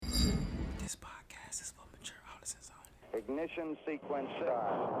Ignition sequence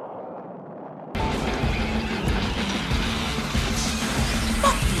start.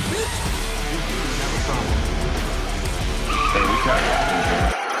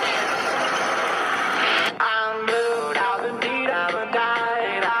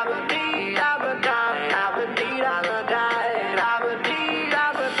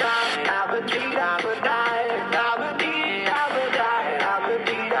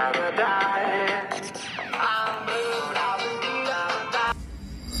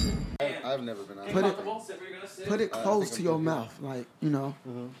 I've never been on. Put it close to your mouth, like you know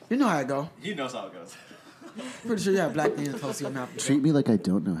how it go. He knows how it goes. Pretty sure you have black things close to your mouth. Treat me like I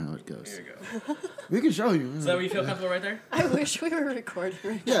don't know how it goes. Here you go. We can show you. Is that where you feel comfortable right there? I wish we were recording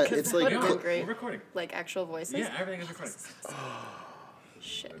right now. Yeah, 'cause it's that like- would've been great. We're recording. Like actual voices. Yeah, everything is recording.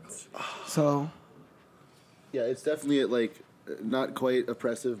 Shit. So Yeah, it's definitely like not quite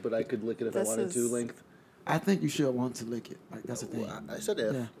oppressive, but I could lick it if This I wanted to. is- Length. I think you should want to lick it. Like that's the thing. I said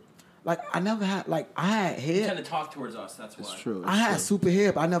if. Yeah. Like I never had I had You tend head. to talk towards us, that's why. It's true. I had super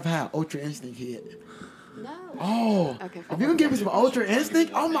head, but I never had ultra instinct head. No. Oh, Okay, if fine. you can give me some ultra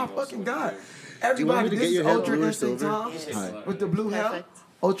instinct, oh my fucking god! Everybody, me to this get is your hair ultra blue or instinct silver? time Hi. with the blue hair. Perfect.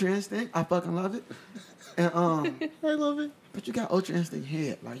 Ultra instinct, I fucking love it. And I love it. but you got ultra instinct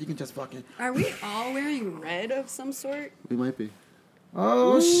head, like you can just fucking. Are we all wearing red of some sort? We might be.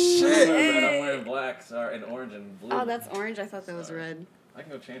 Oh shit! I'm wearing black, sorry, and orange and blue. Oh, that's orange. I thought that was red. I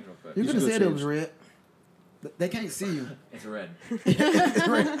can go change real quick. You could have should go said it change. was red. They can't see you. It's red. It's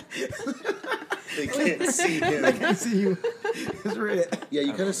red. They can't see him. They can't see you. It's red. Yeah,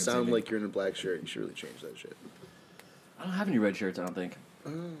 you kind of sound like you're in a black shirt. You should really change that shit. I don't have any red shirts, I don't think.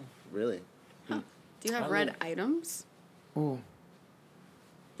 Really? Do you have red items Oh,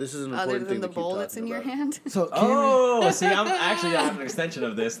 This is an other important than thing the to keep bowl that's in talking your about. hand? so Kimmy, Oh, see, I'm actually I have an extension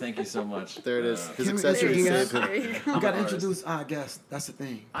of this. Thank you so much. There it is. His Kimmy- accessories There you save him. There you go. you I'm gotta an artist. introduce our guest. That's the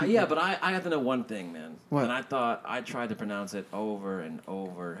thing. Yeah, but I have to know one thing, man. What? And I thought I tried to pronounce it over and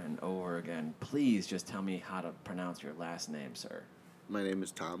over and over again. Please just tell me how to pronounce your last name, sir. My name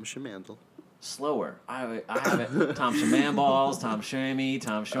is Tom Shamandel. Slower. I have it. Tom Shamanballs, Tom Shammy,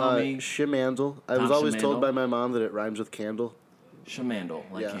 Tom Shomy, Shamandel. I Tom was always told Shamandel. by my mom that it rhymes with candle. Shamandel,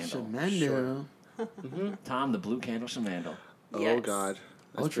 like Yeah. candle. Shamandel. Tom the Blue Candle Shamandel. Oh Yes. God,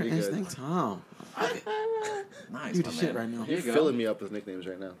 that's Ultra pretty instinct good. Tom. Nice, You my the man. shit right now. Here you You're go. filling me up with nicknames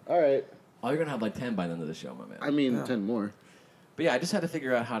right now. All right. Oh, you're gonna have like 10 by the end of the show, my man. I mean, Yeah. 10 more. But yeah, I just had to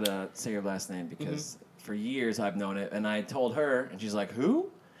figure out how to say your last name because for years I've known it, and I told her, and she's like, "Who?"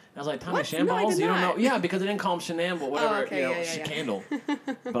 And I was like, "Tommy What? No, I Shamballs." did You don't know? not. Yeah, because I didn't call him Shenamble, whatever. okay, you know, yeah. Candle.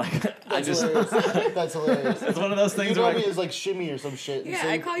 But I just That's hilarious. it's one of those things where it's like shimmy or some shit. Yeah,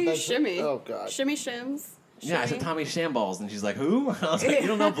 I call you Shimmy. Oh God. Shimmy Shims. yeah, I said Shimmy. Tommy Shamballs, and she's like, "Who?" I was like, "You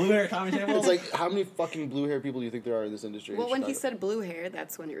don't know blue hair Tommy Shamballs?" It's like, how many fucking blue hair people do you think there are in this industry? Well, in when he Chicago? said blue hair,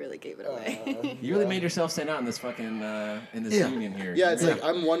 that's when he really gave it away. You really made yourself stand out in this fucking in this Yeah. union here. Yeah, it's like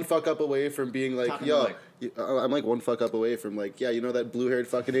I'm one fuck up away from being like, Talking yo, to I'm like one fuck up away from like, yeah, you know that blue haired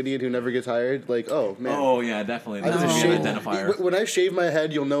fucking idiot who never gets hired? Like, oh man. Oh yeah, definitely. I That's just a shaved- good identifier. When I shave my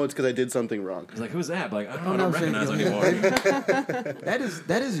head, you'll know it's because I did something wrong. He's like, "Who's that?" But like, I Oh, don't no, recognize him shit. anymore.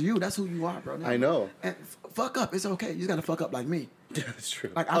 That is you. That's who you are, bro. I know. And fuck up. It's okay. You just gotta fuck up like me. That's true.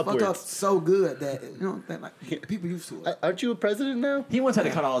 Like I fuck up so good that that like people used to it. Aren't you a president now? He once had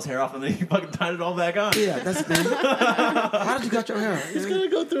to cut all his hair off, and then he fucking tied it all back on. Yeah, that's the thing. How did you got your hair? He's gonna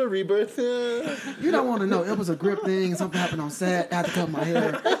go through a rebirth. You don't want to know. It was a grip thing. Something happened on set. I had to cut my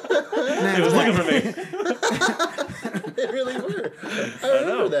hair. Man, He was looking for me. They really were. I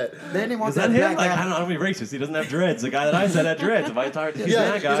remember that. They didn't want Is that that him? black Like, guy. I don't want to be racist. He doesn't have dreads. The guy that I said had dreads. If I tired to Yeah,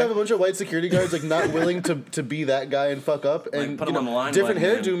 that you guy. just have a bunch of white security guards like not willing to be that guy and fuck up, and put you him on the line, different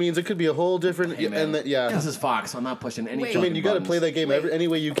black man. hairdo means it could be a whole different. Hey, man. and that, yeah, This is Fox. So I'm not pushing any. Wait. I mean, you got to buttons. play that game Wait. any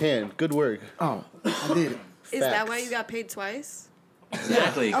way you can. Good work. Oh, I did it. Is that why Facts. you got paid twice?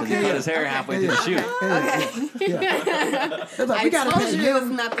 Exactly, because he Okay. cut his hair halfway through the shoot. They're like, I we gotta told pay you it was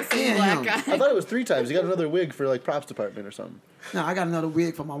him not the same and black him. guy. I thought it was 3 times. You got another wig for like props department or something. No, I got another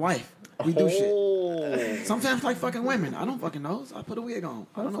wig for my wife. We do shit. Oh. Sometimes like fucking women. I don't fucking know. So I put a wig on.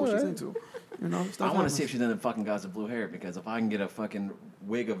 I don't know what she's alright. into. You know, stuff I want to happens. see if she's into fucking guys with blue hair, because if I can get a fucking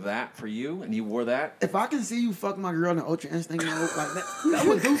wig of that for you and you wore that, If I can see you fuck my girl in Ultra Instinct mode like that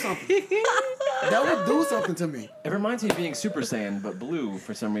would do something. That would do something to me. it reminds me of being Super Saiyan but blue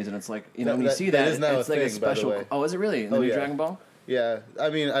for some reason. It's like, you know, when you That- see that that, is now it's a like a thing, by the special. way. Oh, is it really in the Oh, new yeah. Dragon Ball? Yeah, I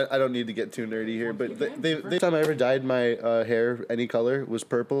mean, I don't need to get too nerdy here, but the time I ever dyed my hair any color was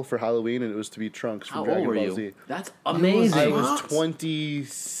purple for Halloween, and it was to be Trunks from How Dragon old were Ball you? Z. That's I amazing. was Trunks?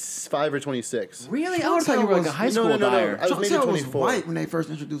 25 or 26. Really? I would have thought you were like a high school No. dyer. I was Trunks maybe hair was 24. white when they first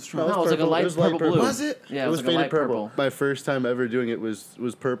introduced Trunks. No, it was like a purple. light It was light purple blue. purple. Was it? Yeah, It was like a faded light purple. My first time ever doing it was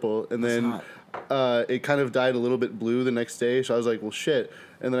purple, and then it kind of dyed a little bit blue the next day. So I was like, well, shit.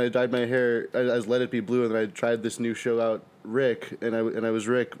 And then I dyed my hair. I let it be blue, and then I tried this new show out, Rick, and I was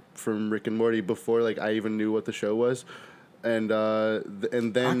Rick from Rick and Morty before like I even knew what the show was. And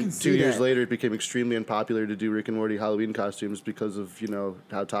then can 2 see years that. later, it became extremely unpopular to do Rick and Morty Halloween costumes because of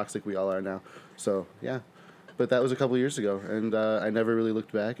how toxic we all are now. So yeah, but that was a couple years ago, and I never really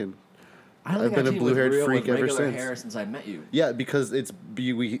looked back. And I don't I've think been a seen you with blue-haired real- freak with ever regular since. hair since I met you. yeah, because it's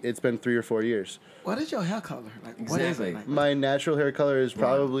been 3 or 4 years. What is your hair color? Like, what is Exactly. it? Like, My natural hair color is Blonde.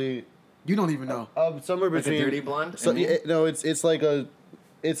 probably you don't even know. somewhere Like between a dirty blonde? So I mean? no, it's like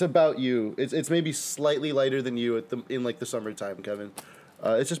it's about you. It's maybe slightly lighter than you in like the summertime, Kevin.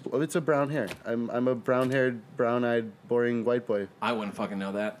 It's a brown hair. I'm a brown-haired, brown-eyed, boring white boy. I wouldn't fucking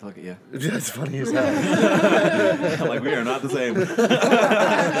know that. Look at you. That's funny as hell. Like, we are not the same.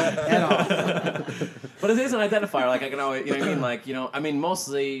 At all. But it is an identifier. Like, I can always, you know what I mean? Like, I mean,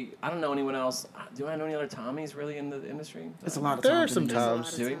 mostly, I don't know anyone else. Do I know any other Tommies really in the industry? It's a lot of There are times some in the There's a Toms.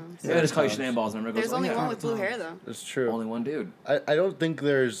 lot of Do we? Toms. Yeah, I just call you Shenanballs, and everyone goes, There's oh, only yeah. one with blue hair though. It's true. Only one dude. I don't think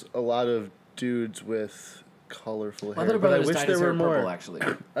there's a lot of dudes with colorful My hair, little but brother I just wish dyed there his hair were more. purple, actually.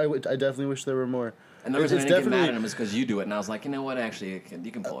 I definitely wish there were more. And the reason I It's didn't get mad at definitely- him is because you do it, and I was like, you know what? Actually,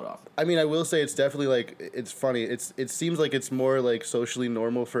 you can pull it off. I mean, I will say it's definitely like it's funny. It seems like it's more like socially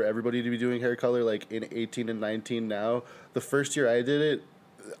normal for everybody to be doing hair color like in 18 and 19 now. The first year I did it,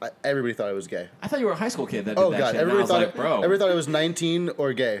 everybody thought I was gay. I thought you were a high school kid that did Oh that god, shit. And I everybody was thought like, bro. everybody thought I was 19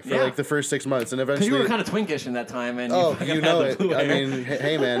 or gay for Yeah. like the first 6 months, and Because eventually. you were kind of twinkish in that time, and oh, fucking you had know the it. blue I hair. mean,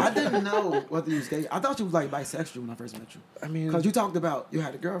 hey man. I didn't know whether you was gay. I thought you was like bisexual when I first met you. I mean, Because you talked about you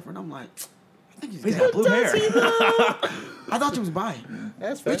had a girlfriend. I'm like, I think he's He's gay. got blue hair. I thought you was bi.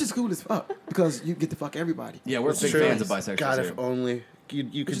 that's fair. Which is cool as fuck because you get to fuck everybody. Yeah, we're It's big true. fans of bisexuals God, here. if only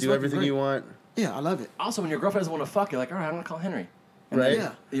you could is do fucking everything great. you want, Yeah, I love it. Also, when your girlfriend doesn't want to fuck, you're like, all right, I'm gonna call Henry. And right?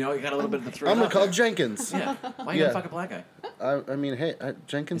 Yeah. You know, you got a little bit of the thrill. I'm gonna out call there. Jenkins. Yeah. Why you Yeah. gonna fuck a black guy? I mean, hey,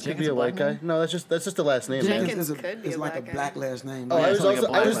 Jenkins Is could Jenkins be a a white black guy. name? No, that's just the last name. Jenkins Man. Jenkins could be is a like a black guy. black last name. Oh, I right? was It's like a also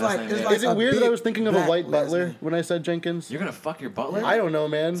black I was It's last like name, it's yeah. like Is it a weird that I big was thinking of a black white last butler name. when I said Jenkins? You're gonna fuck your butler? I don't know,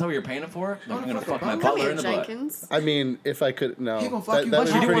 man. Is that what you're paying him for? No, I'm gonna fuck fuck a my butler. Come butler here, in the butt. Jenkins. I mean, if I could, no. He gonna fuck you, that but would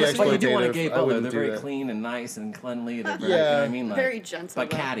you be do pretty wanna- But you do want a exploitative. gay I butler. wouldn't They're do very that. clean and nice and cleanly. They're very, Yeah. you know what I mean? Like, Very gentle, But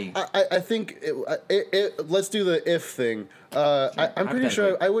though. catty. I think let's do the if thing. I'm pretty sure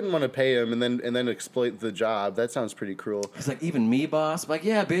hypothetically. I wouldn't want to pay him and then exploit the job. That sounds pretty cruel. He's like, even me, boss? Like,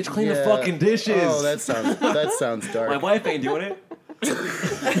 yeah, bitch, clean the Yeah. fucking dishes. Oh, that sounds dark. My wife ain't doing it.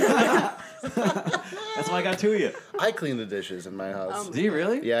 That's why I got two of you. I clean the dishes in my house. Do you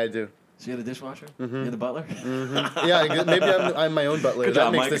really? Yeah, I do. So you're the dishwasher? You're the butler? Yeah, maybe I'm my own butler. Good that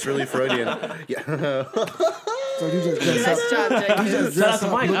job, makes Mike. this really Freudian. Yeah. So you just dress Nice up. job, You Jenkins. just Shout out dress to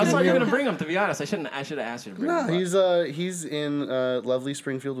up, Mike. look I in thought the you were mirror. gonna bring him. To be honest, I should have asked you to bring No, him. he's in lovely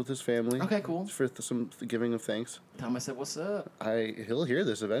Springfield with his family. Okay, cool. For some giving of thanks. Tell him I said, "What's up?" He'll hear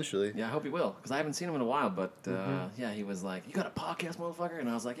this eventually. Yeah, I hope he will, because I haven't seen him in a while. But yeah, he was like, "You got a podcast, motherfucker?" And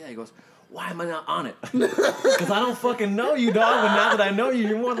I was like, "Yeah." He goes, "Why am I not on it?" Because I don't fucking know you, dog. But now that I know you,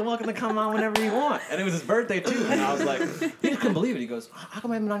 you're more than welcome to come on whenever you want. And it was his birthday too. And I was like, he just couldn't believe it. He goes, "How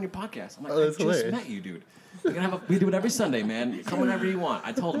come I haven't been on your podcast?" I'm like, Oh, "I that's just hilarious. met you, dude. We do it every Sunday, man. Come whenever you want."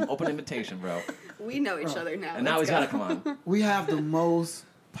 I told him, open invitation, bro. We know each other now. And now he's Let's got to go. come on We have the most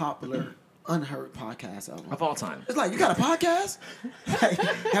popular unheard podcast ever. of all time. It's like, you got a podcast? Like,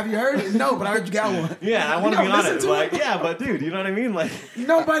 have you heard it? No, but I heard you got one. Yeah, I want to You be don't on listen it. to Like, yeah, but dude, you know what I mean? Like,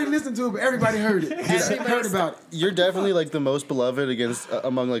 Nobody listened to it, but everybody heard it. Heard about it. You're definitely like the most beloved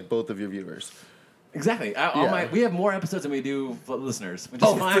among like both of your viewers. exactly. We have more episodes than we do for listeners, which is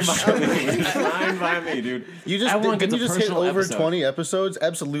Oh, fine for by me. Which is fine by me, dude. You just Everyone did gets you a just hit personal over episode. 20 episodes?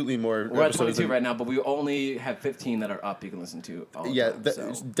 Absolutely more We're at episodes 22 than- right now, but we only have 15 that are up. You can listen to. All the Yeah, time, so.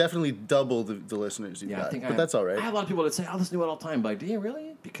 it's definitely double the listeners you've Yeah, I got. think But that's all right. I have a lot of people that say, "I listen to it all the time." But do you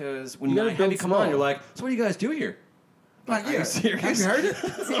really? Because when You you gotta have build you come small. on, you're like, "So what do you guys do here?" Like, Are you yeah. serious? Have you heard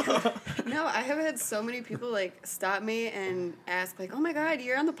it? No, I have had so many people like stop me and ask like, "Oh my god,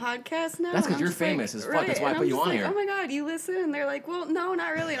 you're on the podcast now." That's 'cause And I'm you're just like, famous as fuck. right. That's why I And put I'm you just on like, here. Oh my god, you listen? And they're like, "Well, no,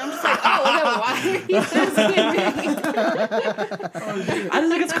 not really." And I'm just like, "Oh, then why are you listening?" I just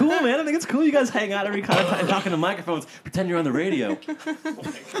think it's cool, man. I think it's cool. You guys hang out every kind of time, talking to microphones, pretend you're on the radio.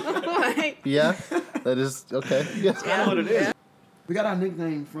 Like, Yeah, that is okay. Yeah. I know what it is. We got our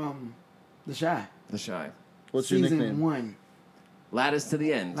nickname from The Shy. The Shy. What's your Season nickname? 1. Ladders to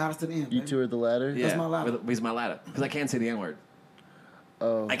the end. Ladders to the end. You baby. two are the ladder. Yeah, my ladder. He's my ladder because I can't say the N word.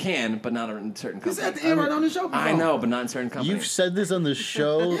 Oh. I can, but not in certain You said companies. the N word on the show before. I know, but not in certain companies. You've said this on the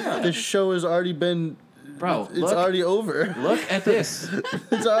show. Yeah. The show has already been. Bro, It's look, already over. look at this.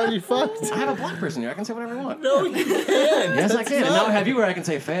 It's already fucked. I have a black person here. I can say whatever I want. No, you can't. Yes, I can. And now I have you where I can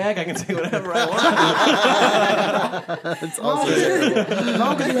say fag. I can say whatever I want. It's As long also as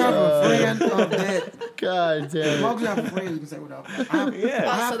long as you have a friend of that, God as damn long it. as you have a friend, you can say whatever. Yeah.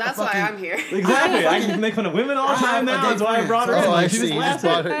 Oh, so that's why I'm here. Exactly. I can make fun of women all the I have time a now. gay That's why I friend, brought her so- in. Oh, I Like, she see. just You laughs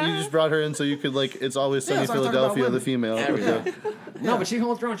just, at you just brought her in so you could, like, it's always sunny Yeah, so I talk about Philadelphia, the women. female. everything. No, but she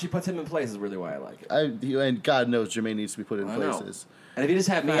holds her own. She puts him in place is really why I like it. And God knows Jermaine needs to be put in I know. places. And if you just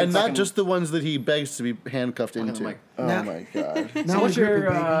have me And not fucking- just the ones that he begs to be handcuffed at the into. mic. Oh Now- my God. Now So what's we gripping,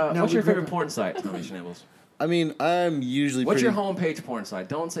 your baby. Now what's we your favorite gripping. porn site? Tell me, Shambles. I mean, I'm usually What's pretty... your homepage porn site?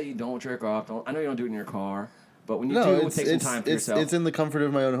 Don't say you don't jerk off. Don't. I know you don't do it in your car, but when you No, do, it's, take some time for it's, yourself. it's in the comfort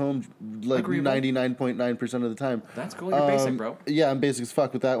of my own home, like Agreeable. 99.9% of the time. That's cool. You're basic, bro. Yeah, I'm basic as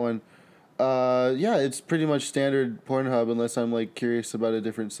fuck with that one. Yeah, it's pretty much standard Pornhub unless I'm like curious about a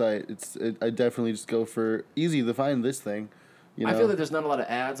different site. I definitely just go for easy to find this thing. You know? I feel that there's not a lot of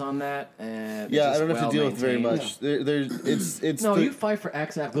ads on that, and it's yeah, I just don't have to deal with very well-maintained. much. There's it's No, the, you fight for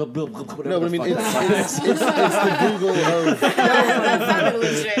XF, blah, blah, blah, whatever no, but I the mean fuck it's that is. the Google of That sounded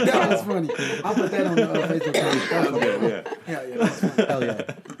legit. That was funny. I'll put that on the Facebook page. That was funny. Yeah, that's funny. hell yeah.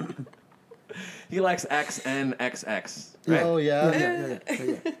 He likes X and XX. Right? Oh yeah.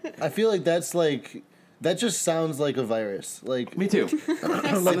 Yeah. I feel like that's like that just sounds like a virus. Like Me too. like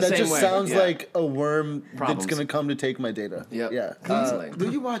the that same just way, sounds yeah. like a worm Problems. that's gonna come to take my data. Yep. Yeah. Constantly.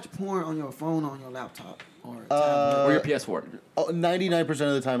 Do you watch porn on your phone or on your laptop? Or or your PS4. 99% of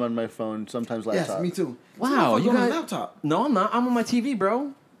the time on my phone, sometimes laptop. Yes, me too. Wow, you you on a guys. laptop. No, I'm not. I'm on my TV,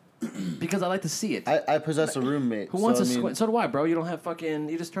 bro. Because I like to see it. I possess a roommate. Who wants so, to I mean, squint? So do I, bro. You don't have fucking.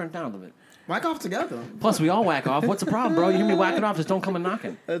 You just turn it down a little bit. Whack off together. Plus, we all whack off. What's the problem, bro? You hear me whacking off? Just don't come and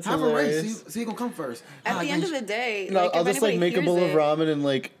knocking. That's Have a hilarious. race. See who gonna come first. At the end of the day, No, like, I'll if just like anybody make a hears bowl of it- ramen and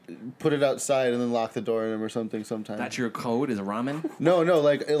like put it outside and then lock the door on him or something sometime. That's your code is a ramen. No,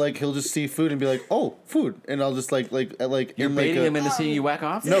 like he'll just see food and be like, "Oh, food," and I'll just like You're in like baiting a, him into seeing you whack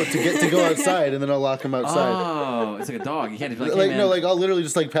off. no to go outside and then I'll lock him outside. Oh, it's like a dog. You can't just be like, Like hey, man. no, like I'll literally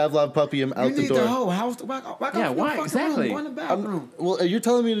just like Pavlov puppy him You out the need door. the whole house to whack off. Whack Yeah, off why? in the fucking Exactly. room. Go in the bathroom. Well, you're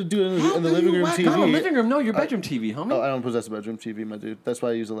telling me to do it How in the do living you room whack TV. off? No, living room. No, your bedroom TV, homie. Oh, I don't possess a bedroom TV, my dude. That's why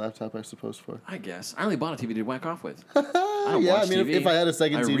I use a laptop, I suppose, for. I guess I only bought a TV to whack off with. Yeah, don't I watch mean, TV. if I had a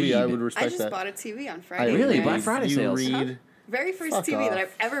second I TV, I read. would I respect just that. bought a TV on I Friday. Really? guys. Black Friday you sales. read. Very first Fuck TV that off.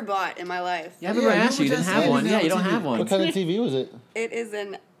 I've ever bought in my life. Yeah, I remember I you asked you. were You didn't just have saying one. you Yeah, have you a don't TV. have one. What kind of TV was it? It is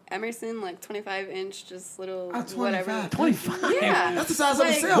an Emerson, like 25-inch, just little At 25. whatever. 25. Yeah. That's the size of a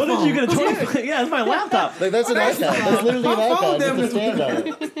Like, cell What phone. did you get a 25? Yeah, it's my laptop. Like that's an iPad. That's literally an My phone iPad with a damn stand on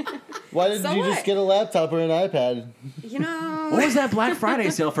it. Why didn't So you just what? get a laptop or an iPad? You know. What was that Black Friday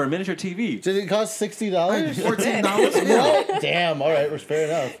sale for a miniature TV? Did it cost $60? $14. Yeah. What? Damn. All right, fair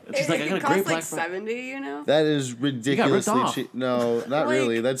enough. She's like, I got a it great cost Black like Friday. 70, you know? That is ridiculously off. cheap. No, not Like,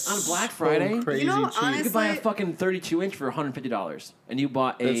 really. That's on Black so Friday? crazy You know, cheap. You could buy a Honestly- fucking 32-inch for $150, and you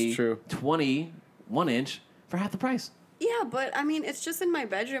bought a That's true. 21-inch for half the price. Yeah, but I mean, it's just in my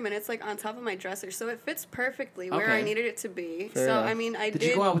bedroom and it's like on top of my dresser, so it fits perfectly where I Okay. needed it to be. Fair so, enough. I mean, I Did did.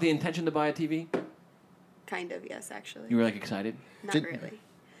 you go out with the intention to buy a TV? Kind of, yes, actually. You were like excited. Not Did- really.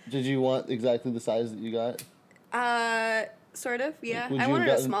 Did you want exactly the size that you got? Sort of, yeah. Would I you wanted have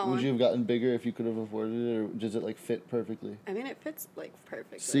a gotten, small Would one. you have gotten bigger if you could have afforded it, or does it like fit perfectly? I mean, it fits like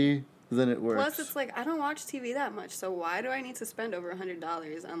perfectly. See, then it works. Plus, it's like I don't watch TV that much, so why do I need to spend over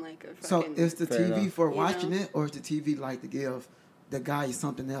 $100 on like a So fucking? is the Fair TV enough. for You watching know? it, or is the TV like to give the guy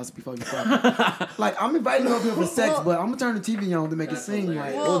something else before you fuck? Like I'm inviting you over here for sex, Well- but I'm gonna turn the TV on to make it That's seem hilarious.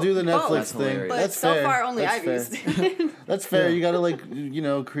 like. Well, We'll do the both. Netflix That's thing. hilarious. But That's so fair. far, only That's I've fair. used it. That's fair. Yeah. You gotta like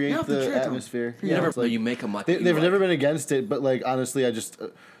create You have to the trick 'em. atmosphere. You You never, it's like- you make them like They've never been against it, but like honestly, I just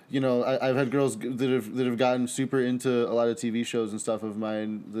I've had girls that have gotten super into a lot of TV shows and stuff of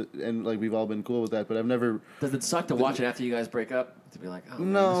mine, and like we've all been cool with that. But I've never. Does it suck to watch it after you guys break up? To be like, oh,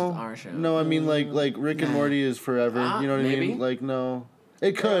 man, No, this is our show. no. I mean, like Rick and Nah. Morty is forever. You know what I maybe. mean? Like, no,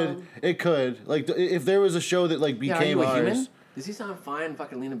 it could, it could. Like, if there was a show that like Yeah, are became you a ours. human? Does he sound fine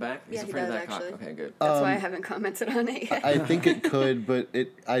fucking leaning back? He's Yeah, he afraid of does, that cock. actually. Okay, good. That's why I haven't commented on it yet. I think it could, but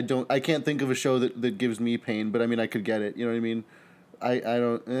I can't think of a show that gives me pain. But I mean, I could get it. You know what I mean? I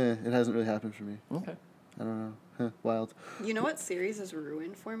don't. It hasn't really happened for me. Okay. I don't know. Huh, wild. You know what series is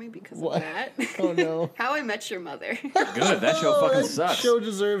ruined for me because What? of that? Oh, no. How I Met Your Mother. Good. That show fucking sucks. Show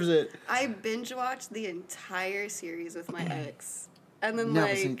deserves it. I binge watched the entire series with my ex. And then,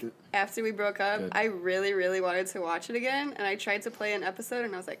 Never seen like, it. after we broke up, Good. I really, really wanted to watch it again. And I tried to play an episode,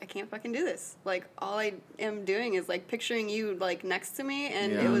 and I was like, I can't fucking do this. Like, all I am doing is, like, picturing you, like, next to me,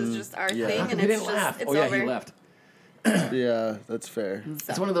 and Yeah. it was just our Yeah. thing, How and come he it's didn't just, laugh? it's Oh, yeah, over. he left. Yeah, that's fair.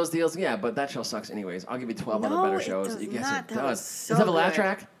 It's one of those deals, yeah, but that show sucks anyways. I'll give you 12 other No, better it shows. does Yes, not. it That does. was Does so it have a laugh good.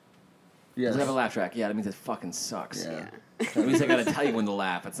 track? Yes. Does it have a laugh track? Yeah, that means it fucking sucks. Yeah. That means I gotta tell you when to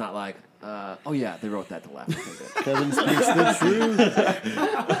laugh. It's not like, oh yeah, they wrote that to laugh. Okay, good. Kevin speaks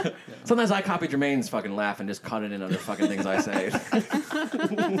the truth. Sometimes I copy Jermaine's fucking laugh and just cut it in other fucking things I say.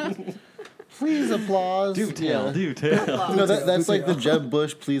 Please applause. do tell, Yeah. do tell. No, that's like the Jeb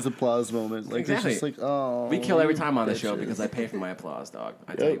Bush please applause moment. Like Exactly. it's just like, oh. We kill every time on the show bitches. because I pay for my applause, dog.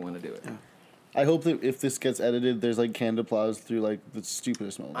 I tell Yep. you when to do it. I hope that if this gets edited, there's like canned applause through like the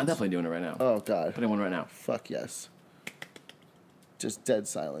stupidest moments. I'm definitely doing it right now. Oh God. Put in one right now. Fuck yes. Just dead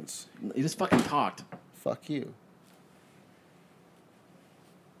silence. You just fucking talked. Fuck you.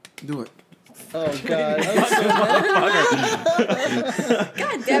 Do it. Oh God. I'm so mad.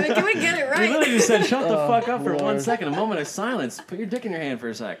 God damn it, can we get it You right? literally just said, shut the fuck up for 1 Lord. second. A moment of silence. Put your dick in your hand for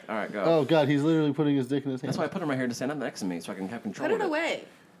a sec. All right, go. Oh God, he's literally putting his dick in his hand. That's why I put him right here to stand up next to me so I can have control Put of it it. away.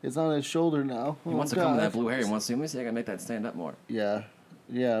 It's on his shoulder now. He wants to come with that blue hair. He wants to see me. So I gotta make that stand up more. Yeah.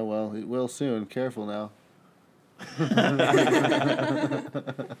 Yeah, well, it will soon. Careful now.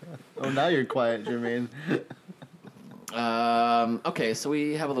 Oh, now you're quiet, Jermaine. Okay, so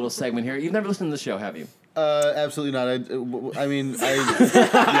we have a little segment here. You've never listened to the show, have you? Absolutely not. I mean,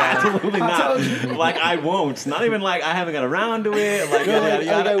 Absolutely not. Like, I won't. Not even like I haven't got around to it. Like, yada, yada, I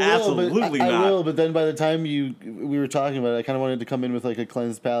yada. will, Absolutely but not. I will, but then by the time we were talking about it, I kind of wanted to come in with like a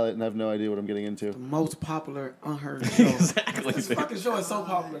cleansed palate and have no idea what I'm getting into. Most popular unheard show. Exactly. This fucking show is so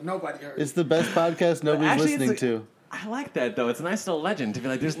popular, nobody heard. It's the best podcast nobody's Actually, it's listening like- to. I like that though. It's a nice little legend to be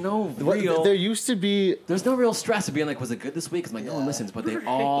like, there's no real. There used to be. There's no real stress of being like, was it good this week? Because like no one Yeah. listens, but they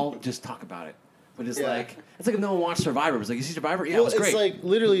all just talk about it. But it's Yeah. like if no one watched Survivor. It was like, you see Survivor? Yeah, Well, it was great. it's like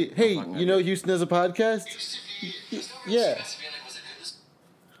literally, hey, fucking you know Houston has a podcast? Yeah.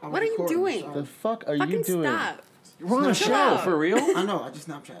 I'm What are you recording, doing? so- The fuck are Fucking you doing? stop. We're on a Chill show out. for real. I know, I just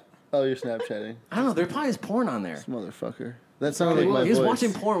Snapchat. Oh, you're Snapchatting. I don't know. There probably is porn on there. Motherfucker. That sounded like my He was voice.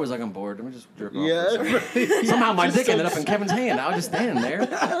 watching porn. Was like, I'm bored. Let me just jerk off. Yeah. for a second. Somehow my dick ended up in Kevin's hand. I was just standing there.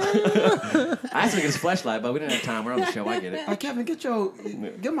 I asked him to get his fleshlight, but we didn't have time. We're on the show. I get it. Hey, Kevin,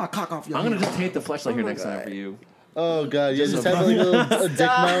 get my cock off your I'm gonna hand. just tape the fleshlight here my next time God. for you. Oh God, yeah, Just just a have like a dick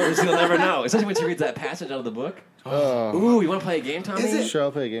mount. Because you'll never know. Especially when she reads that passage out of the book. Oh, Ooh, you want to play a game, Tommy? Is it? sure,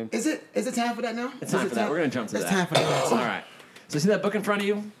 I'll play a game. Is it time for that now? It's time for that. We're gonna jump to It's that. time for that. All right. So see that book in front of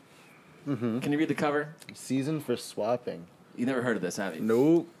you? Mm-hmm. Can you read the cover? Season for swapping. You never heard of this, have you?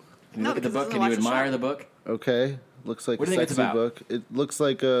 Nope. Can you No, look at the because book? it Can you doesn't watch the admire show. the book? Okay. Looks like What a do you think it's sexy about? book. It looks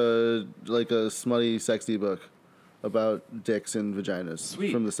like a smutty, sexy book about dicks and vaginas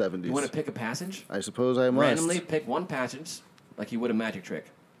Sweet. from the 70s. You want to pick a passage? I suppose I must. Randomly pick one passage, like you would a magic trick.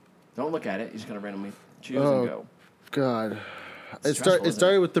 Don't look at it. You just gotta randomly choose Oh, and go. God. It stressful, isn't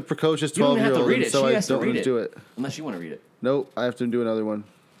started with the precocious You don't even have to 12-year-old, read and it. so She I has to don't read want to it. do it. Unless you want to read it. Nope, I have to do another one.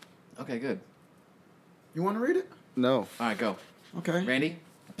 Okay, good. You want to read it? No. All right, go. Okay. Randy,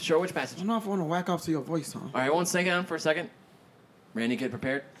 sure, which I passage? don't know if I want to whack off to your voice, huh? All right, everyone stay down for a second. Randy, get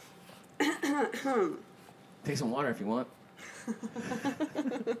prepared. Take some water if you want.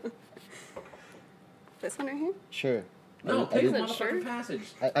 This one right here? Sure. No, I pick a didn't- motherfucking Sure. passage.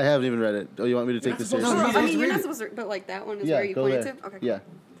 I haven't even read it. Oh, you want me to take not this supposed seriously? to No, I Read mean, it. you're not Read it. supposed to, but like that one is Yeah, where you go point there. to? Okay. Yeah.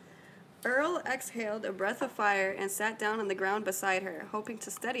 Earl exhaled a breath of fire and sat down on the ground beside her, hoping to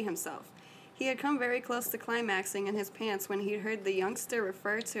steady himself. He had come very close to climaxing in his pants when he heard the youngster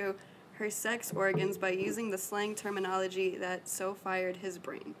refer to her sex organs by using the slang terminology that so fired his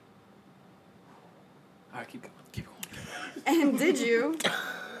brain. All right, keep going. Keep going. And did you?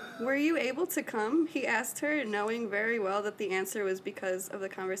 Were you able to come? He asked her, knowing very well that the answer was because of the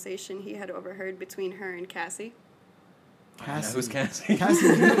conversation he had overheard between her and Cassie. Cassie. Who's Cassie? Cassie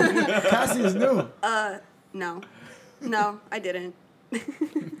is new. Cassie is new. No. No, I didn't.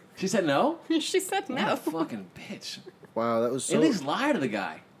 She said no? She said What a no. fucking bitch. Wow, that was so. At least lie to the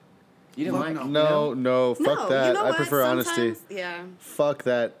guy. You didn't Fuck like no. you No, know? no, fuck No, that. you know I what? prefer honesty. Sometimes- Yeah. Fuck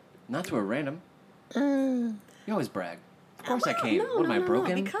that. Not to a random. Eh. You always brag. Of course I came. No, What am I, no,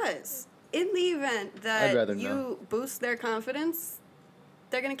 broken? No, because in the event I'd rather that you no. boost their confidence,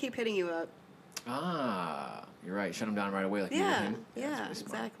 they're gonna keep hitting you up. Ah, you're right. Shut him down right away like you did Yeah, him. That's yeah, pretty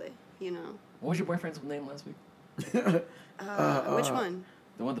smart. exactly. You know. What was your boyfriend's name last week? Which one?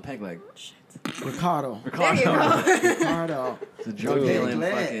 The one with the peg leg. Shit. Ricardo. There you go. Ricardo. The drug Ooh. dealing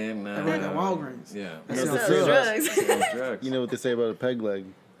Leg. fucking. I read at Walgreens. Yeah. That Yeah, sounds the Sells good. drugs. Sells drugs. You know what they say about a peg leg?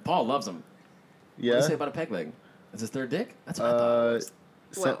 Paul loves them. What do Yeah. you say about a peg leg? Is his third dick? That's what I thought it was.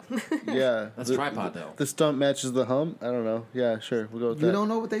 Well, Yeah. That's the, tripod, though. The stump matches the hump. I don't know. Yeah, sure. We'll go with that. You don't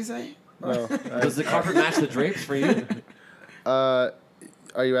know what they say? No. Does the carpet match the drapes for you?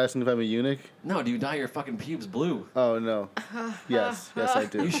 Are you asking if I'm a eunuch? No, do you dye your fucking pubes blue? Oh no. Yes, I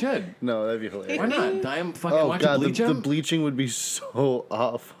do. You should. No, that'd be hilarious. Why not? Dye them fucking, Oh why don't god, you bleach the them? bleaching would be so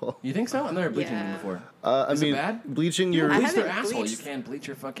awful. You think so? I've never bleached them Yeah. before. I Is it mean, bad? bleaching I your Bleach their haven't asshole. You bleached. can't bleach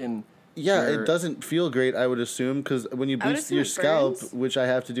your fucking... yeah, your- it doesn't feel great. I would assume because when you I would bleach assume your it scalp, burns. which I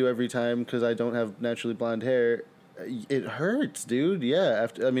have to do every time because I don't have naturally blonde hair, it hurts, dude. Yeah,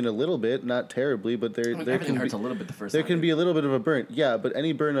 after a little bit, not terribly, but there Everything can hurts be, a little bit the first there time. can be a little bit of a burn. Yeah, but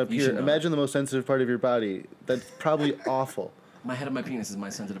any burn up You here, should know imagine the most sensitive part of your body. That's probably awful. My head of my penis is my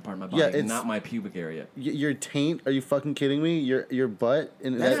sensitive part of my body, Yeah, it's- not my pubic area. Your taint? Are you fucking kidding me? Your butt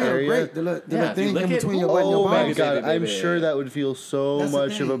in That that feel area? great. The Yeah, little if you thing lick in it, between your butt and Oh your my balls. god, baby, I'm baby. sure that would feel so That's the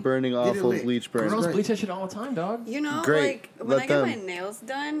much of a thing. burning Get it awful lit. bleach burn. Girls Great. bleach that shit all the time, dog. You know, Great. like when Let I get my them. nails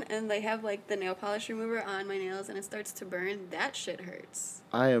done and they have like the nail polish remover on my nails and it starts to burn, that shit hurts.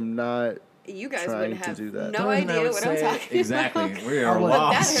 I am not. You guys Trying would to have do that. no The only thing I idea would what I'm say- talking Exactly. about. We are would. But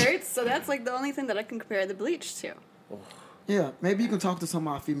lost. that hurts, so that's like the only thing that I can compare the bleach to. Yeah, maybe you can talk to some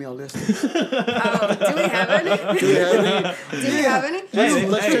of our female listeners. Do we have any? Do we have any?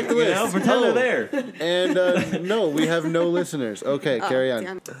 Let's check the list. You know, pretend Oh. they're there. And no, we have no listeners. Okay, carry on.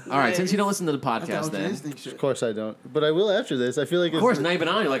 Damn. All right, since you don't listen to the That's podcast, the then instinct shit. Of course I don't, but I will after this. I feel like of course, now you've been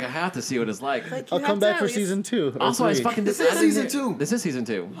on. You're like, I have to see what it's like. Like, you I'll have come to back at for least- season 2. or Also, I 3. fucking This just is added in season here- 2. This is season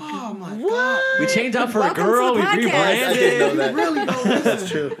 2. Oh my god. We changed up for a Welcome to girl. the We podcast. I didn't know rebranded. that. Really don't listen.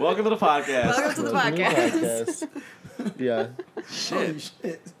 True. Welcome to the podcast. Welcome to the podcast. Podcast. Yeah. Holy Shit.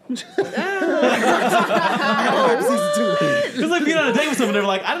 shit. Season 2. It's like being on a date with someone. They're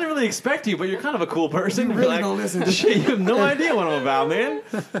like, I didn't really expect you, but you're kind of a cool person. You You're really like, don't listen to shit, you have no idea what I'm about, man.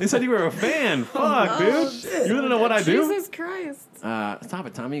 They said you were a fan. Fuck, dude. You don't know what I do? Jesus Christ. Stop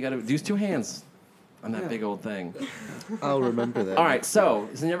it, Tommy. You got to use 2 hands on that Yeah. big old thing. I'll remember that. All right, so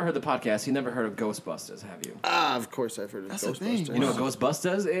you never heard the podcast. You never heard of Ghostbusters, have you? Ah, of course I've heard of That's the thing. Ghostbusters. You know what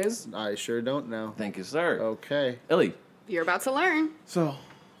Ghostbusters is? I sure don't now. Thank you, sir. Okay. Illy. You're about to learn. So,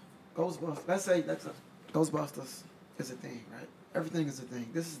 Ghostbusters. Let's say Ghostbusters is a thing, right? Everything is a thing.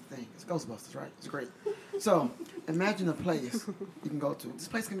 This is the thing. It's Ghostbusters, right? It's great. So, imagine a place you can go to. This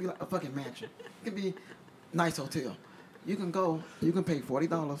place can be like a fucking mansion. It can be a nice hotel. You can go. You can pay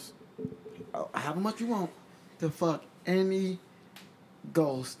 $40, however much you want, to fuck any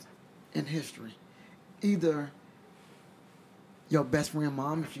ghost in history. Either your best friend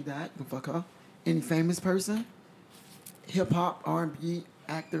mom, if she died, you can fuck her. Any famous person, hip hop, R&B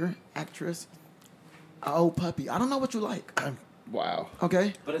actor, actress, an old puppy. I don't know what you like. Wow.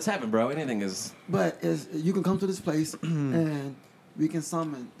 Okay, But it's heaven, bro. Anything is. but you can come to this place and we can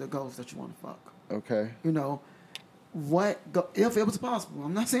summon the ghost that you want to fuck. Okay. You know, if it was possible.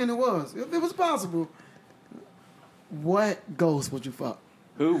 I'm not saying it was. If it was possible, what ghost would you fuck?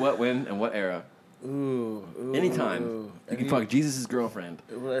 Who, what, when, and what era? Ooh. Anytime. Ooh. You can fuck Jesus' girlfriend.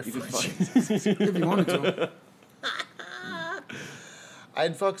 Would I You can fuck- fuck. If you wanted to.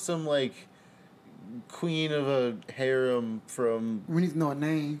 I'd fuck some like queen of a harem from. We need to know a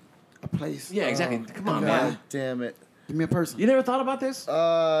name, a place. Yeah, exactly. Come on, okay. man. God damn it. Give me a person. You never thought about this?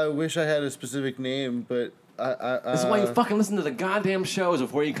 I wish I had a specific name, but This is why you fucking listen to the goddamn shows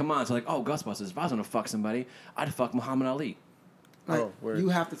before you come on. So like, oh, Ghostbusters. If I was gonna fuck somebody, I'd fuck Muhammad Ali. Like, Oh, word. you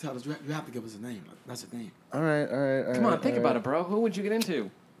have to tell us. You have to give us a name. That's the thing. All right. Come on, think about it, bro. Who would you get into?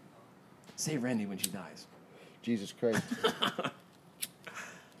 Say Randy when she dies. Jesus Christ.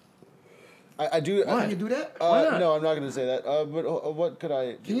 I do. What? Can you do that? Why not? No, I'm not going to say that. But what could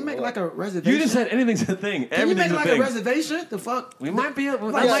I? Can you make like a reservation? You just said anything's a thing. Can you make Everything's like a a thing. reservation? The fuck? We might be. That Yeah,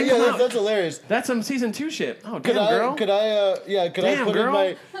 might Yeah, come yeah, out. that's hilarious. That's some season 2 shit. Oh, Could damn, girl. Could I Damn, put girl. in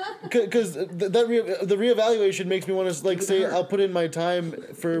my, because the reevaluation makes me want to like say I'll put in my time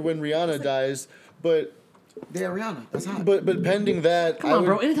for when Rihanna dies, but They're Rihanna. That's hot. but pending that, Come on,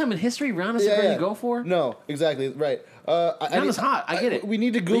 bro. Anytime in history, Rihanna's the girl you go for. No, exactly right. Rihanna's hot. I get it. We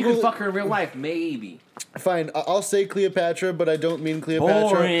need to But you Google. can fuck her in real life, maybe. Fine, I'll say Cleopatra, but I don't mean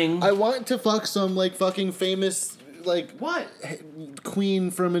Cleopatra. Boring. I want to fuck some like fucking famous like What?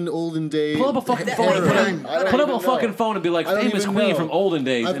 queen from an olden day. Pull up a fucking phone. era. Put I up, don't put up even a fucking know. phone and be like, I don't famous even queen know. from olden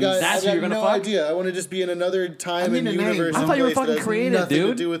days, I've and got, that's I've who got you're gonna no fuck. idea. I want to just be in another time I and need a name. universe. I and thought you were place that fucking has creative, nothing to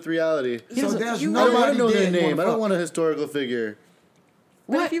dude. do with reality. so doesn't- there's you- I nobody want to know their dead you name. wanna I don't fuck. want a historical figure.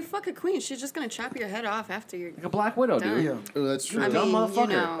 But What? if you fuck a queen, she's just gonna chop your head off after you're Like a Black Widow, done. dude. Yeah. Oh, that's true. I Dumb mean, motherfucker.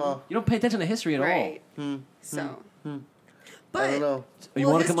 you know, You don't pay attention to history at right? all. So, but I don't know. You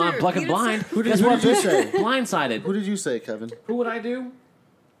well, want to come on history Black and repeats Blind? itself. Guess who what? did you say? Blindsided. Who did you say, Kevin? Who would I do?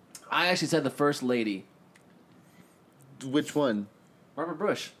 I actually said the first lady. Which one? Barbara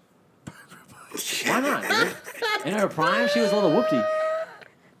Bush. Why not, dude? In her prime, she was a little whoopty.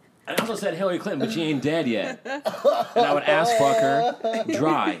 I also said Hillary Clinton, but she ain't dead yet. And I would ass fuck her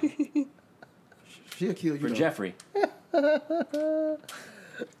dry She'll kill you. for though. Jeffrey.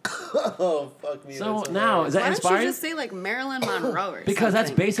 Oh, fuck me. So that's now, is Why that don't you inspired? just say like Marilyn Monroe or Because that's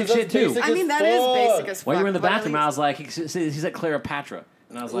something? basic That's shit too. basic. I mean, that is basic as fuck. While you were in the but at bathroom, I least- was like, he said Cleopatra.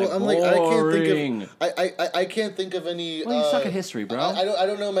 And I was like, Well, I'm boring. like, I can't think of. I can't think of any. Well, you suck at history, bro. I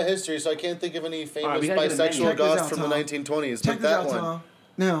don't know my history, so I can't think of any famous we gotta get a menu. bisexual Check this goths out, from the Tom. 1920s. Check But this that out, one. Tom.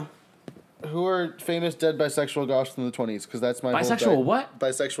 Now, Who are famous dead bisexual goths from the 20s? Because that's my Bisexual whole what?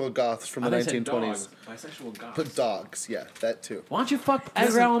 Bisexual goths from the I thought you 1920s. said dogs. Bisexual goths. But dogs, yeah, that too. Why don't you fuck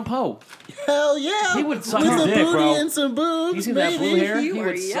Edgar Allan Poe? Hell yeah! He would suck With your a dick, booty bro. and some boobs, You see that blue baby. hair? You He are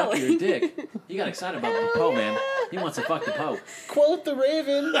would suck your yelling. dick. He got excited about the Poe, man. He wants to fuck the Poe. Quote the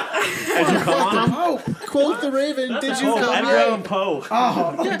Raven. Did you come on him? oh, Quote the Raven. Did you come Edgar yet? Allan Poe.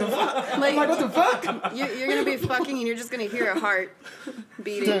 Like, what the fuck? you're gonna be fucking and you're just gonna hear a heart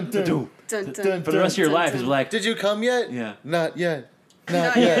beating. Dun, dun. Dun, dun, For the rest of your dun, life, dun. he's like, Did you come yet? yeah, Not yet. Not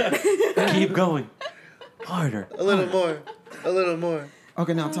Not yet. keep going. Harder. A little more. A little more.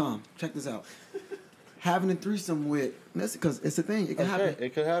 Okay, now Tom, check this out. Having a threesome with, because it's a thing, it can happen Okay,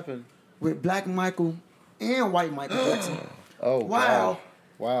 it could happen. with Black Michael and White Michael Jackson. Oh, Wow.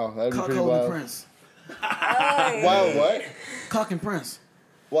 Wow, that'd be Cuck pretty holding wild. Prince. Wow, what? Cuck and Prince.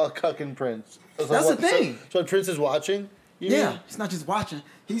 While cucking Prince. So That's what- the thing. So when Prince is watching? You Yeah, mean? he's not just watching.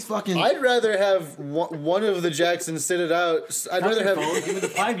 He's fucking. I'd rather have one of the Jacksons sit it out. I'd rather have. Give me the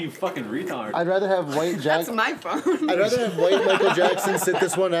pipe, you fucking retard. I'd rather have White That's Jack. my phone. I'd rather have White Michael Jackson sit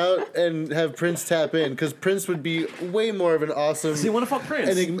this one out and have Prince tap in, because Prince would be way more of an awesome. So you want to fuck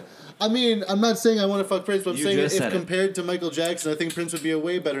Prince? I mean, I'm not saying I want to fuck Prince, but I'm You saying just if said it. compared to Michael Jackson, I think Prince would be a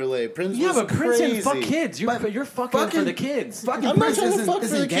way better lay. Prince Yeah, was but Prince crazy. didn't fuck kids. You're fucking for the kids. Fucking I'm not Prince trying to isn't, fuck for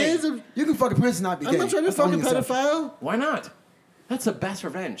isn't the gay. kids. You can fuck a Prince and not be gay. I'm not trying to That's fuck a on yourself. pedophile. Why not? That's the best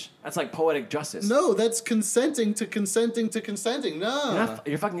revenge. That's like poetic justice. No, that's consenting to consenting to consenting. No,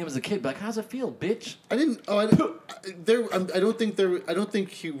 You're fucking him as a kid, but like, how's it feel, bitch? I didn't. Oh, I didn't. I don't think there. I don't think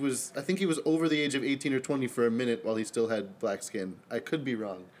he was. I think he was over the age of 18 or 20 for a minute while he still had black skin. I could be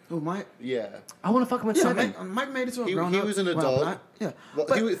wrong. Who, Mike? Yeah. I want to fuck him at Yeah, 7. Mike made it to a He grown up. was an well, adult. black. Yeah. Well,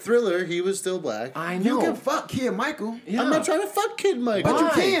 but he was, Thriller. He was still black. I you know. can fuck Kid Michael. Yeah. I'm not trying to fuck Kid Michael. But you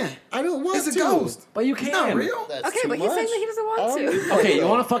Why? can. I don't want It's a to. ghost. But you It's not can. real. That's Okay, too but he's saying much. that he doesn't I want don't to. need Okay, you that.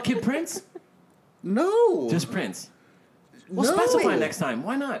 want to fuck Kid Prince? No. Just Prince. We'll No. specify next time.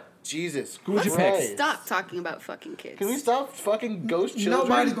 Why not? Jesus. Who would you pick? Christ. Stop talking about fucking kids. Can we stop fucking ghost children?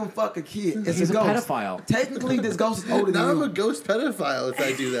 Nobody's gonna fuck a kid. It's He's a ghost. pedophile. Technically, this ghost is older Now I'm than a you. ghost pedophile if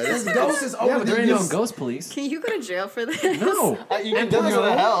I do that. This ghost is Yeah, older but there than ain't you. no ghost police. Can you go to jail for this? No. You can do this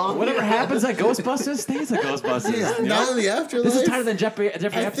in hell. Whatever happens at Ghostbusters stays at Ghostbusters. Yeah. you know? Not in the afterlife. This is tighter than Jeffrey I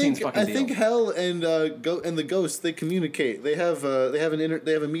Epstein's think fucking I deal. think hell and the ghosts they communicate. They have they have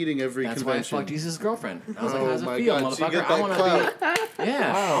a meeting every That's why I convention. fucked Jesus' girlfriend. I was like, Oh how's my it feel, God, so you motherfucker? get I that want clout. to be.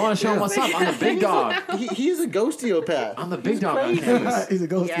 Yeah, I want to show him what's up. I'm the big dog. He's a ghostiopath. I'm the big dog on campus. He's a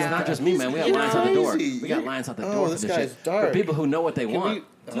ghost. Yeah. It's not just me, man. We got You're lines out the door. crazy. We got lines out the Oh, door for this this guy's shit. dark. For people who know what they Can want.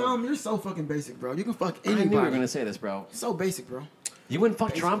 Tom, you're so fucking basic, bro. You can fuck I knew anybody. you were gonna say this, bro. So basic, bro. You wouldn't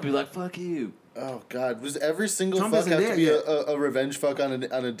fuck Trump. You'd be like, fuck you. Oh God, was every single Trump fuck isn't have to there be yet. a revenge fuck on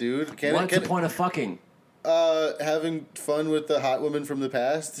a dude? Can What's it? the point of fucking? Having fun with the hot woman from the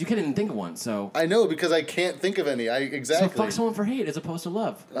past. You can't even think of one. So I know because I can't think of any. Exactly. So fuck someone for hate as opposed to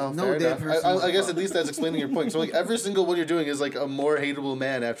love. Oh, No fair dead enough. person I guess fuck. at least that's explaining your point. So like every single one you're doing is like a more hateable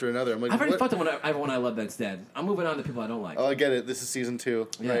man after another. I'm like, I've already what? fucked everyone I love that's dead. I'm moving on to people I don't like. Oh, I get it. This is season 2,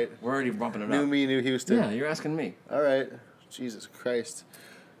 Yeah, right? we're already bumping it New up. me, new Houston. Yeah, you're asking me. All right. Jesus Christ.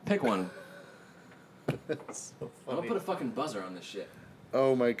 Pick one. That's so I'm funny. gonna put a fucking buzzer on this shit.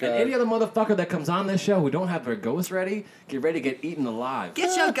 Oh my God. And any other motherfucker that comes on this show who don't have their ghost ready, get ready to get eaten alive.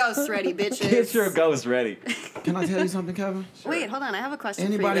 Get your ghosts ready, bitches. Get your ghost ready. Can I tell you something, Kevin? Wait, hold on. I have a question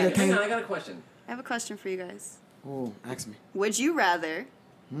Anybody for you that guys. can't- Hang on, I got a question. I have a question for you guys. Oh, ask me. Would you rather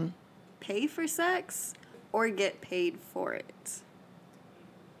pay for sex or get paid for it?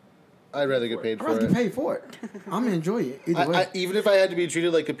 I'd rather get paid I'd for rather it. get paid for it. I'm gonna enjoy it either way. Even if I had to be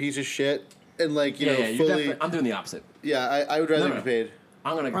treated like a piece of shit and like you know You're fully, definitely, I'm doing the opposite. yeah, I would rather No, be no. paid.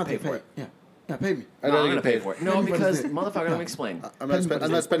 I'm gonna I'd rather pay get for paid. it. Yeah, pay me. I'd No, rather I'm gonna get pay paid for it. No, Everybody's because dead. motherfucker, let me explain.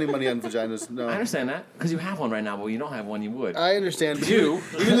 I'm not spending money on vaginas. No. I understand that because you have one right now, but when you don't have one, you would. I understand. But Two.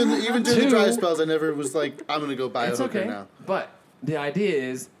 even during the Two. dry spells, I never was like, I'm gonna go buy It's a hooker okay. now. But the idea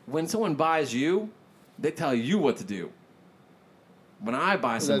is when someone buys you, they tell you what to do. When I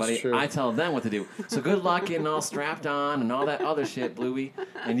buy somebody, true. I tell them what to do. So good luck getting all strapped on and all that other shit, Bluey.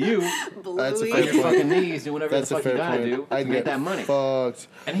 And you, That's a Bluey. on fair your point. fucking knees, do whatever That's the a fuck you fair gotta point. do to I'd make get that money. fucked.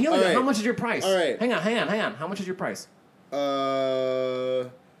 And he'll All right. how much is your price? All right. Hang on. How much is your price? $40.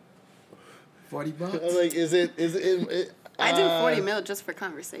 I'm like, is it I do 40 mil just for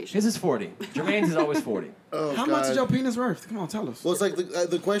conversation. His is 40. Jermaine's is always 40. Oh, How God. much is your penis worth? Come on, tell us. Well, it's like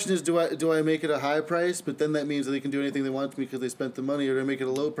the question is, do I make it a high price, but then that means that they can do anything they want to me because they spent the money, or do I make it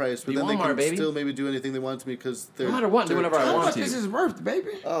a low price, but Be then they Walmart, can baby. still maybe do anything they want to me because they're No matter what, do whatever I How want much to. is his worth,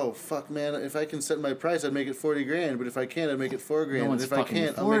 baby? Oh fuck, man! If I can set my price, I'd make it $40,000. But if I can't, I'd make it $4,000. No And one's if I fucking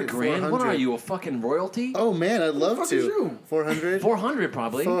can't, I'll $4 make it grand. $400. What are you, a fucking royalty? Oh man, I'd love fuck to. is you? 400. 400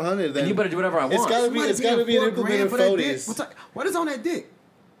 probably. 400. Then And you better do whatever I want. It's gotta be. Somebody It's gotta be an paying $4 grand implement of for that dick? phonies. What is on that dick?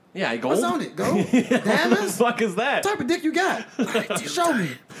 Yeah, gold. What's on it? Gold? What the Diamonds? fuck is that? What type of dick you got? Show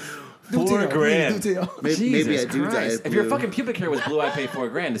me. Do $4 tell, grand. Do tell. Maybe Jesus I do Christ. dye it If your blue. fucking pubic hair was blue, I'd pay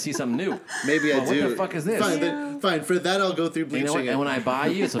 $4,000 to see something new. Maybe Well, I do. what the fuck is this? Fine, then, fine. For that, I'll go through And you know bleaching what? And when it. I buy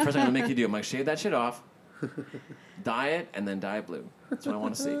you, it's the first thing I'm gonna make you do. I'm like, shave that shit off, dye it, and then dye it blue. That's what I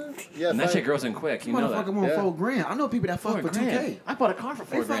want to see. Yeah, And that fine. shit grows in quick. You know that. Motherfucker want Yeah. $4 grand. I know people that fuck for $2K. I bought a car for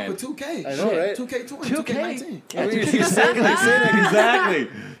They $4 fuck grand. for $2K. I know, right? 2K20, 2K. 2K19. Yeah, I mean, 2K. exactly. Exactly.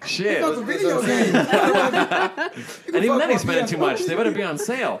 Shit. Fuck for video games. And even then, he's spending too much. They better be on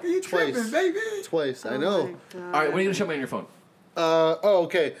sale. You tripping, Twice. baby. Twice. I Oh know. my God. All right, what are you gonna show me on your phone?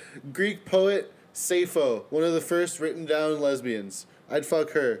 Okay. Greek poet Sappho, one of the first written down lesbians. I'd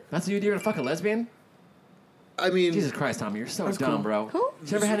fuck her. That's you. You're gonna fuck a lesbian? I mean, Jesus Christ, Tommy, you're so That's dumb, cool. bro. Who?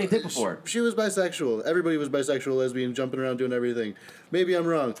 You never had any dick before. she was bisexual. Everybody was bisexual, lesbian, jumping around doing everything. Maybe I'm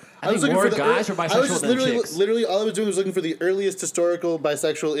wrong. I think more guys were I was bisexual just than literally, chicks. literally, all I was doing was looking for the earliest historical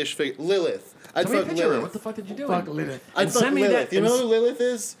bisexual-ish figure. Lilith. I'd Tell me a fuck picture of her. What Lilith. the fuck did you do? Fuck Lilith. I'd And fuck send me Lilith. that- You know and- who Lilith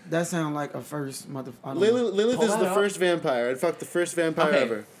is? That sound like a first mother. I don't know. Lilith Pull is that the up. first vampire. I'd fuck the first vampire Okay.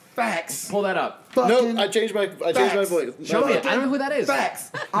 ever. Facts. Pull that up. Fucking No, I changed my facts. voice. Show me it. Fucking I don't know who that is. Facts.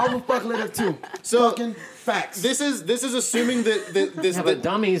 I will fuck Lilith too. So, Fucking facts. This is assuming that this. Yeah, but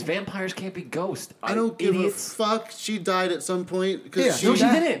dummies, vampires can't be ghosts. I don't give idiots. a fuck. She died at some point because Yeah, she, No, she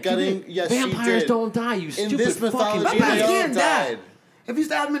died. didn't. got in. Yes, she Vampires did. don't die, you In stupid this fucking mythology, idiot. Vampires they all can die. died. If you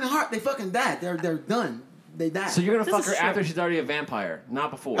stab them in the heart, they fucking die. They're done. They die. So you're gonna This fuck is her true. after she's already a vampire, not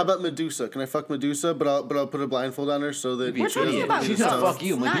before. How about Medusa? Can I fuck Medusa? But I'll put a blindfold on her so that You'd be an she doesn't talking idiot. about get She's the gonna stuff. fuck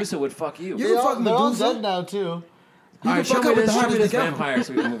you. It's not- Medusa would fuck you. You can fuck Medusa. now too. All right, can show fuck me up with this. the Show me hardest this dick ever. vampire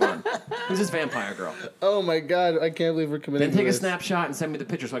so we can move on. Who's this vampire girl? Oh my god! I can't believe we're committing. Then take to a this. snapshot and send me the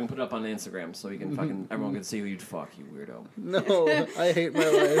picture so I can put it up on Instagram so you can fucking everyone can see who you'd fuck, you weirdo. No, I hate my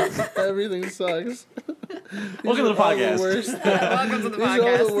life. Everything sucks. Welcome to the All the podcast. worst. Welcome to the These are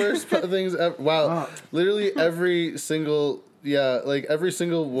all the podcast. worst things ever. Wow. Literally every single. Yeah, like every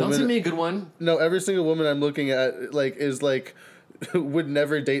single woman. Don't send me a good one. No, every single woman I'm looking at like is like would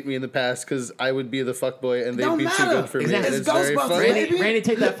never date me in the past because I would be the fuckboy and they'd Don't be too matter. good for me. Exactly. And It's it's very Ghostbusters, funny. baby. Randy,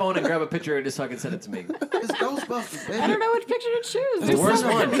 take that phone and grab a picture just so I can send it to me. It's Ghostbusters, baby. I don't know which picture to choose. The worst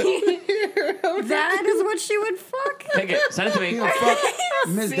one. That is what she would fuck. Take it. Send it to me. He'll fuck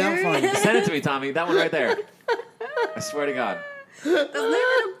Miss Serious? Doubtfire. Send it to me, Tommy. That one right there. I swear to God. Doesn't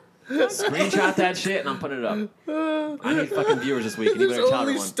even Screenshot that shit and I'm putting it up. I need fucking viewers this week. And you There's better chowder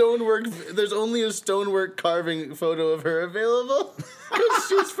only one. stonework. There's only a stonework carving photo of her available because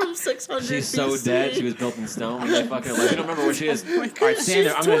she's from 600. She's so BC. dead. She was built in stone. They fucking like, you don't remember where she is. All right, She's stand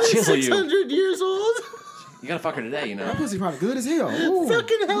there. I'm gonna chisel you. 600 years old. You gotta fuck her today, you know. That pussy probably good as hell. Ooh.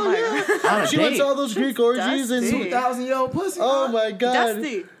 Fucking hell yeah! On a She went date. to all those Greek orgies and. dusty. 2,000-year-old pussy. Oh my god!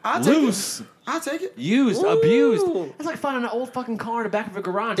 dusty. I'll take Loose. it. I'll take it. Used, Ooh. abused. It's like finding an old fucking car in the back of a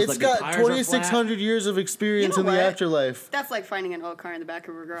garage. It's like got the tires are flat. 2,600 years of experience You know in the what? afterlife. That's like finding an old car in the back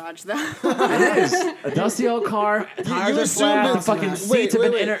of a garage, though. It is. A dusty old car, tires are assume flat, the that's fucking not- seats have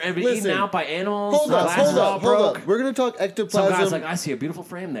Wait, been eaten listen. out by animals, Hold the up, glass hold is all up, hold broke. up. We're gonna talk Some ectoplasm. guy's like, I see a beautiful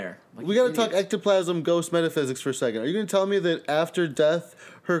frame there. Like, We gotta you talk idiots. ectoplasm ghost metaphysics for a second. Are you gonna tell me that after death,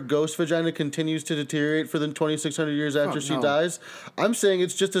 her ghost vagina continues to deteriorate for the 2,600 years after she no. dies? I'm saying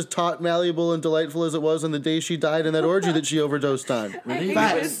it's just as taut, malleable, and delightful as it was on the day she died in that orgy that she overdosed on. Really?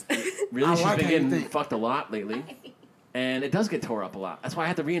 Facts. Really, I she's like been how you getting think. fucked a lot lately. And it does get tore up a lot. That's why I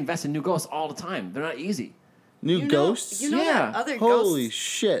have to reinvest in new ghosts all the time. They're not easy. New You know, ghosts? You know Yeah. that other Holy ghosts.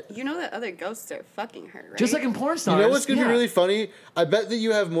 shit. You know that other ghosts are fucking her, right? Just like in porn You stars. know what's gonna yeah. be really funny? I bet that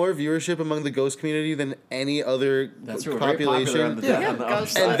you have more viewership among the ghost community than any other That's true. We're very popular population. on the, Yeah. on Yeah, the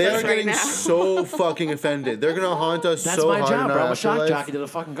ghosts And love they us are right getting now. so fucking offended. They're gonna haunt us That's so my hard job, in bro. our I'm a shock afterlife. jockey to the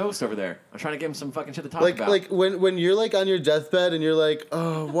fucking ghost over there. I'm trying to give him some fucking shit to talk Like about. when you're like on your deathbed and you're like,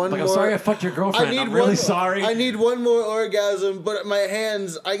 oh, one Like, more. I'm sorry I fucked your girlfriend. I'm really sorry. I need one more orgasm, but my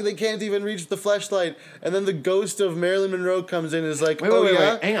hands, they can't even reach the fleshlight. And then the ghost of Marilyn Monroe comes in and is like, Wait, oh,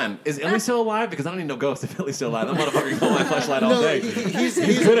 yeah? wait. Hang on. Is Illy still alive? Because I don't even know Ghost if Illy's still alive. That motherfucker stole my flashlight all No, day. he's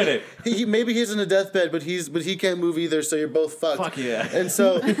good at it. Maybe he's in a deathbed, but he can't move either, so you're both fucked. Fuck yeah. And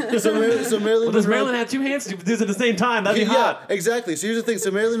so Marilyn Well, does Monroe... Marilyn have two hands to do this at the same time? That'd be Yeah, hot. exactly. So here's the thing.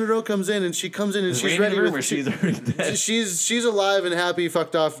 So Marilyn Monroe comes in and she's ready Or with... she's already dead. She's alive and happy,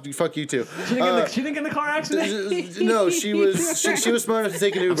 fucked off, fuck you too. She didn't get in the car accident? No, she was smart enough to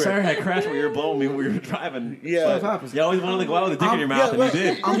take an Uber. I'm sorry I crashed when you were blowing me when we were driving. Yeah. What happens? You always wanted to go out with a dick in your mouth, Yeah, and you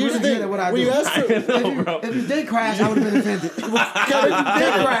did. I'm Here's the really good thing. at what I When do. you ask for... I know, bro. If you did crash, I would have been offended. If you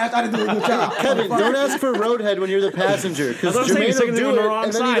did crash, I didn't do a good job. Kevin, don't ask for roadhead when you're the passenger, because That's what I'm saying, Jermaine you're will sitting do on the it, wrong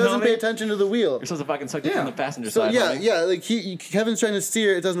and then he side, doesn't homie. pay attention to the wheel. You're supposed to fucking suck dick Yeah. on the passenger So side, yeah, homie. yeah, like Kevin's trying to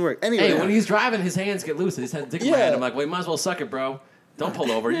steer, it doesn't work. Anyway, Hey, when he's driving, his hands get loose. His dick in my Yeah. hand. I'm like, well, you might as well suck it, bro. Don't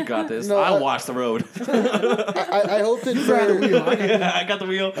pull over. You got this. No, I'll I- watch the road. I hope that Grab the for... wheel. I can't- I got the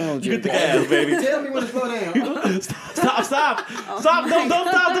wheel. Oh, You get the gas, baby. Tell me when to slow down. Stop! Stop! Don't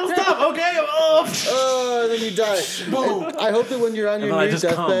stop! Okay. Oh. Oh, then you die. Boom. I hope that when you're on And your then I near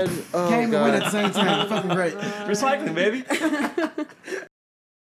just come. deathbed... Oh, Came and went at God. the same time. Fucking great. Recycling, baby.